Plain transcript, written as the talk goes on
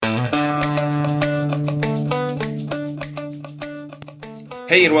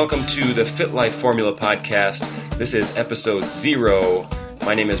Hey, and welcome to the FitLife Formula Podcast. This is episode 0.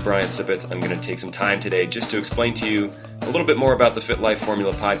 My name is Brian Sipitz. I'm going to take some time today just to explain to you a little bit more about the FitLife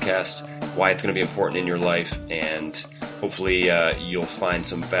Formula Podcast, why it's going to be important in your life, and hopefully you'll find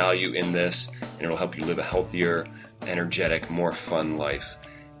some value in this, and it'll help you live a healthier, energetic, more fun life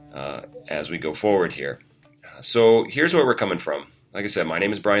as we go forward here. So here's where we're coming from. Like I said, my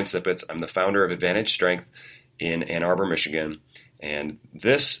name is Brian Sipitz. I'm the founder of Advantage Strength in Ann Arbor, Michigan. And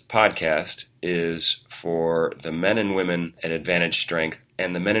this podcast is for the men and women at Advantage Strength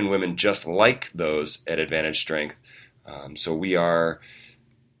and the men and women just like those at Advantage Strength. So we are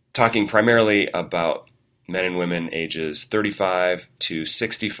talking primarily about men and women ages 35 to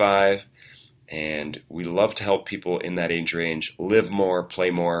 65. And we love to help people in that age range live more,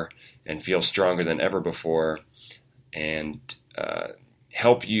 play more, and feel stronger than ever before. And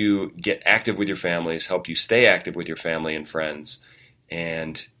help you get active with your families, help you stay active with your family and friends,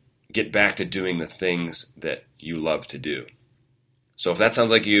 and get back to doing the things that you love to do. So if that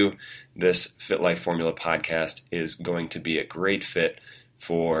sounds like you, this FitLife Formula podcast is going to be a great fit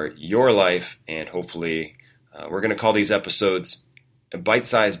for your life, and hopefully we're going to call these episodes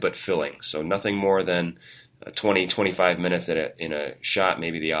bite-sized but filling. So nothing more than 20, 25 minutes in a shot,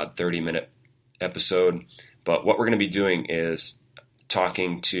 maybe the odd 30-minute episode. But what we're going to be doing is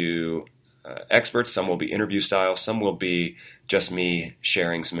talking to experts. Some will be interview style, some will be just me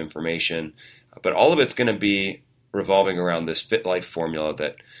sharing some information, but all of it's going to be revolving around this FitLife formula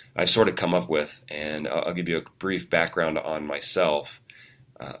that I've sort of come up with, and I'll give you a brief background on myself.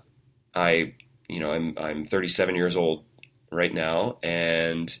 I'm 37 years old right now,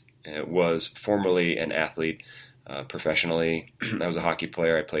 and was formerly an athlete professionally. I was a hockey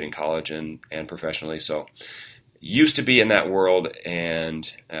player. I played in college and professionally, so used to be in that world,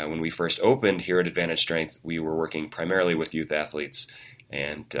 and when we first opened here at Advantage Strength, we were working primarily with youth athletes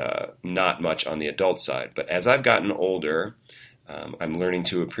and not much on the adult side. But as I've gotten older, I'm learning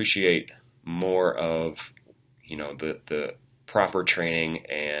to appreciate more of, the proper training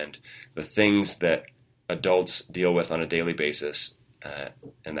and the things that adults deal with on a daily basis,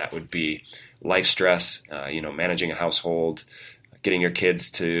 and that would be life stress, managing a household, getting your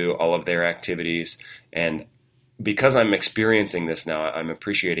kids to all of their activities, and because I'm experiencing this now, I'm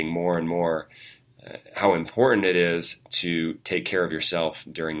appreciating more and more how important it is to take care of yourself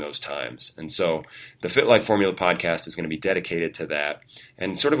during those times. And so the FitLife Formula podcast is going to be dedicated to that.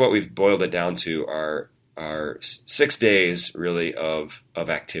 And sort of what we've boiled it down to are 6 days really of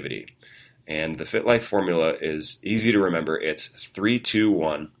activity. And the FitLife formula is easy to remember. It's 3, 2,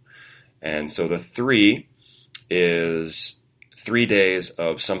 1. And so the 3 is 3 days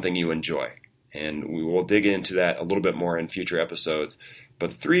of something you enjoy. And we will dig into that a little bit more in future episodes.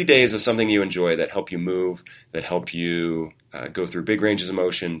 But 3 days of something you enjoy that help you move, that help you go through big ranges of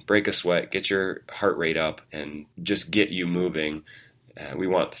motion, break a sweat, get your heart rate up, and just get you moving. We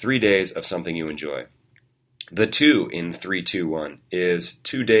want 3 days of something you enjoy. The 2 in 3, 2, 1 is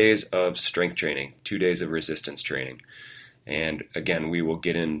 2 days of strength training, 2 days of resistance training. And again, we will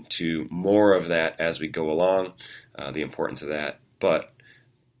get into more of that as we go along, the importance of that. But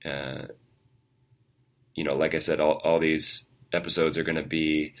like I said, all these episodes are going to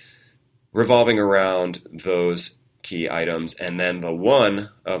be revolving around those key items. And then the 1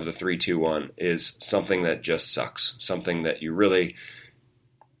 of the 3, 2, 1 is something that just sucks, something that you really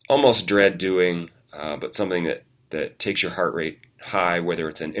almost dread doing, but something that takes your heart rate high, whether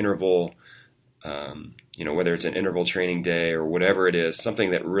it's an interval, whether it's an interval training day or whatever it is,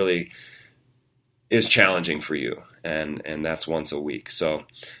 something that really is challenging for you. And that's once a week. So,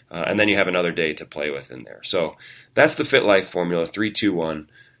 and then you have another day to play with in there. So that's the FitLife formula, 3, 2, 1,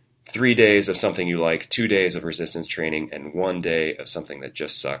 3 days of something you like, 2 days of resistance training, and 1 day of something that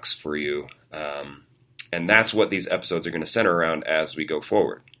just sucks for you. And that's what these episodes are going to center around as we go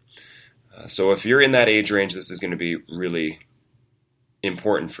forward. So if you're in that age range, this is going to be really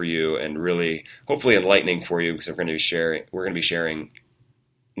important for you and really, hopefully enlightening for you, because we're going to be sharing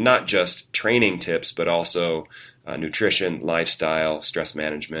not just training tips, but also nutrition, lifestyle, stress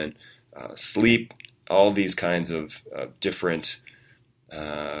management, sleep, all these kinds of different,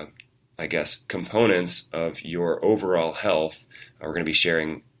 components of your overall health. We're going to be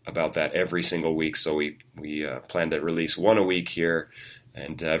sharing about that every single week. So we plan to release 1 a week here,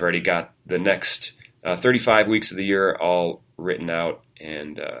 and I've already got the next 35 weeks of the year all written out,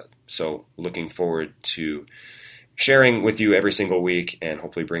 and so looking forward to sharing with you every single week and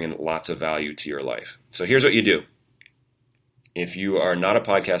hopefully bringing lots of value to your life. So here's what you do. If you are not a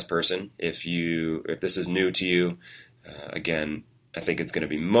podcast person, if this is new to you, again, I think it's going to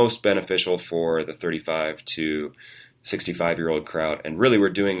be most beneficial for the 35 to 65-year-old crowd. And really, we're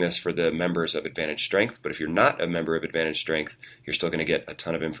doing this for the members of Advantage Strength. But if you're not a member of Advantage Strength, you're still going to get a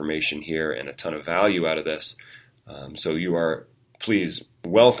ton of information here and a ton of value out of this. So you are, please,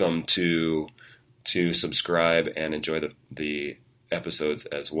 welcome to subscribe and enjoy the episodes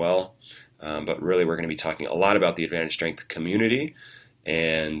as well. But really, we're going to be talking a lot about the Advantage Strength community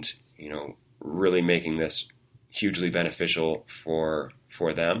and, really making this hugely beneficial for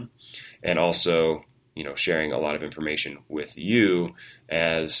them, and also, sharing a lot of information with you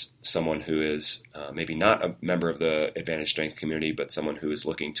as someone who is maybe not a member of the Advantage Strength community, but someone who is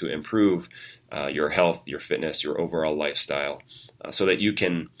looking to improve your health, your fitness, your overall lifestyle, so that you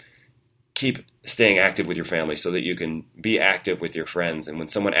can keep staying active with your family, so that you can be active with your friends. And when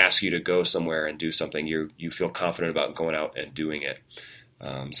someone asks you to go somewhere and do something, you feel confident about going out and doing it.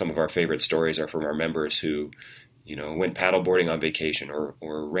 Some of our favorite stories are from our members who, went paddleboarding on vacation or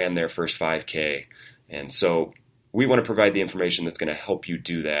ran their first 5K. And so we want to provide the information that's going to help you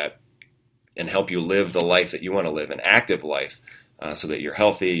do that and help you live the life that you want to live, an active life, so that you're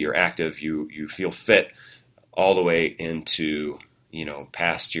healthy, you're active, you feel fit all the way into,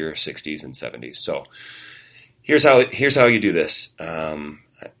 past your 60s and 70s. So here's how you do this.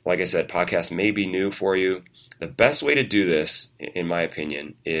 Like I said, podcasts may be new for you. The best way to do this, in my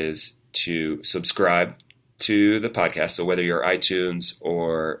opinion, is to subscribe to the podcast. So whether you're iTunes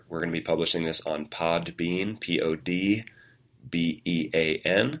or we're going to be publishing this on Podbean, Podbean.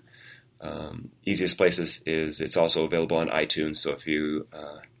 Easiest place is it's also available on iTunes. So if you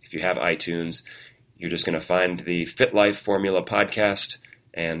have iTunes, you're just going to find the FitLife Formula podcast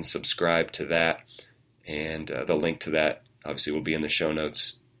and subscribe to that. And the link to that obviously will be in the show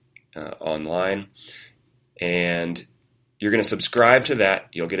notes online. And you're going to subscribe to that.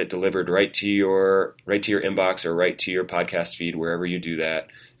 You'll get it delivered right to your inbox or right to your podcast feed, wherever you do that.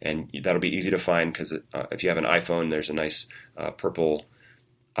 And that'll be easy to find because if you have an iPhone, there's a nice purple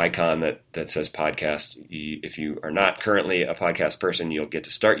icon that says podcast. If you are not currently a podcast person, you'll get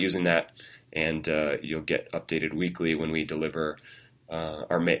to start using that, and you'll get updated weekly when we deliver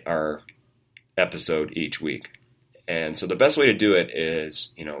our episode each week. And so the best way to do it is,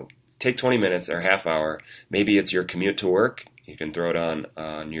 take 20 minutes or half hour. Maybe it's your commute to work. You can throw it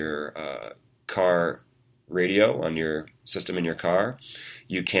on your car radio, on your system in your car.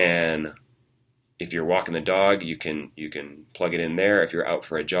 You can, if you're walking the dog, you can plug it in there. If you're out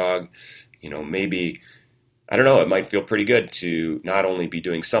for a jog, maybe, I don't know, it might feel pretty good to not only be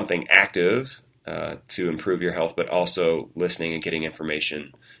doing something active to improve your health, but also listening and getting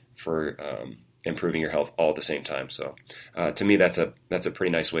information for improving your health all at the same time. So to me, that's a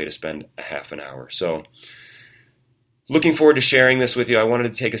pretty nice way to spend a half an hour. So looking forward to sharing this with you. I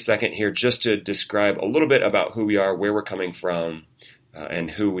wanted to take a second here just to describe a little bit about who we are, where we're coming from,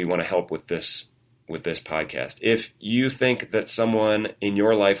 and who we want to help with this podcast. If you think that someone in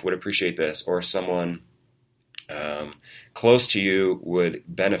your life would appreciate this, or someone close to you would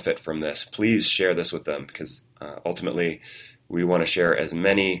benefit from this, please share this with them, because ultimately we want to share as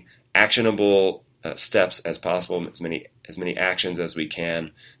many actionable steps as possible, as many actions as we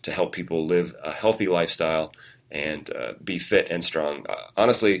can to help people live a healthy lifestyle and be fit and strong.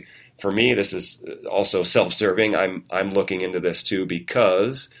 Honestly, for me, this is also self-serving. I'm looking into this too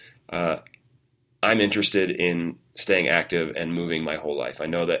because I'm interested in staying active and moving my whole life. I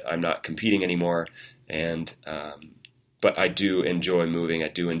know that I'm not competing anymore, and but I do enjoy moving. I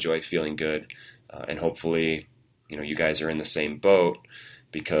do enjoy feeling good, and hopefully, you guys are in the same boat,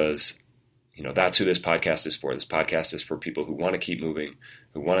 because that's who this podcast is for. This podcast is for people who want to keep moving,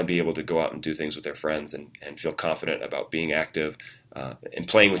 who want to be able to go out and do things with their friends and feel confident about being active and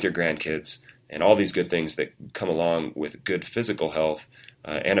playing with your grandkids and all these good things that come along with good physical health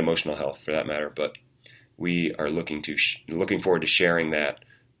and emotional health, for that matter. But we are looking forward to sharing that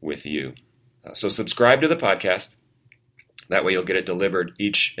with you. So subscribe to the podcast. That way you'll get it delivered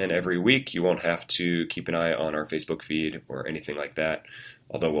each and every week. You won't have to keep an eye on our Facebook feed or anything like that,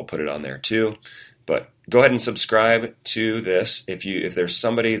 although we'll put it on there too. But go ahead and subscribe to this. If there's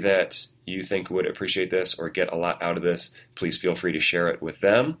somebody that you think would appreciate this or get a lot out of this, please feel free to share it with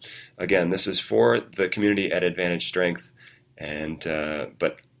them. Again, this is for the community at Advantage Strength,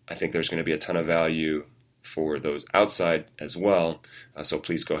 but I think there's going to be a ton of value for those outside as well. So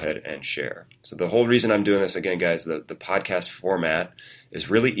please go ahead and share. So the whole reason I'm doing this, again, guys, the podcast format is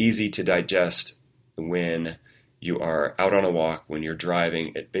really easy to digest when you are out on a walk, when you're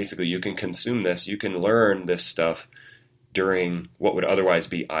driving. Basically, you can consume this. You can learn this stuff during what would otherwise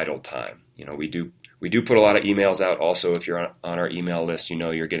be idle time. We do put a lot of emails out. Also, if you're on our email list,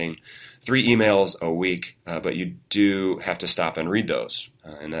 you're getting 3 emails a week, but you do have to stop and read those,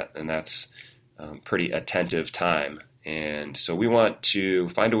 and that's pretty attentive time. And so we want to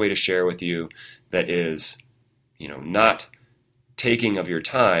find a way to share with you that is, not taking of your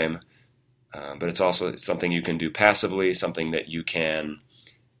time, but it's something you can do passively, something that you can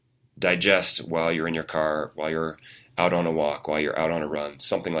digest while you're in your car, while you're out on a walk, while you're out on a run,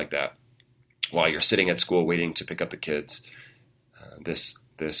 something like that, while you're sitting at school waiting to pick up the kids. This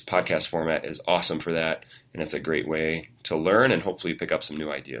podcast format is awesome for that, and it's a great way to learn and hopefully pick up some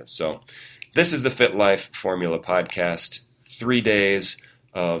new ideas. So this is the FitLife Formula Podcast. 3 days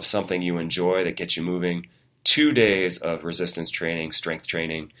of something you enjoy that gets you moving, 2 days of resistance training, strength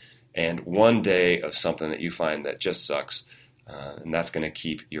training, and 1 day of something that you find that just sucks. And that's going to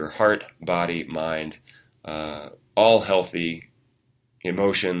keep your heart, body, mind, all healthy,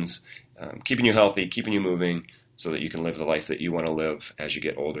 emotions, keeping you healthy, keeping you moving, so that you can live the life that you want to live as you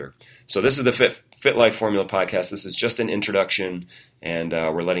get older. So this is the FitLife Formula Podcast. This is just an introduction, and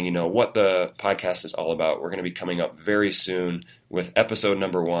we're letting you know what the podcast is all about. We're going to be coming up very soon with episode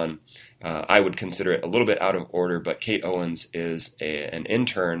number 1. I would consider it a little bit out of order, but Kate Owens is an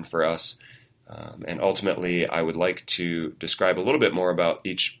intern for us, and ultimately I would like to describe a little bit more about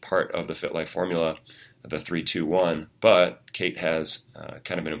each part of the FitLife Formula, the 3-2-1, but Kate has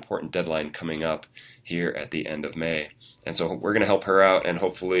kind of an important deadline coming up here at the end of May. And so we're going to help her out and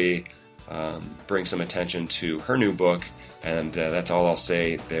hopefully bring some attention to her new book. And that's all I'll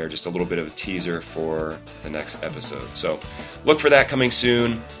say there, just a little bit of a teaser for the next episode. So look for that coming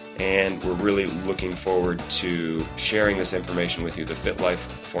soon, and we're really looking forward to sharing this information with you, the FitLife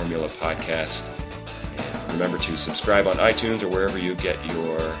Formula Podcast. And remember to subscribe on iTunes or wherever you get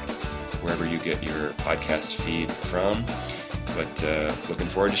your podcast feed from. But looking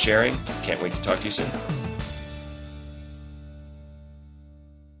forward to sharing. Can't wait to talk to you soon.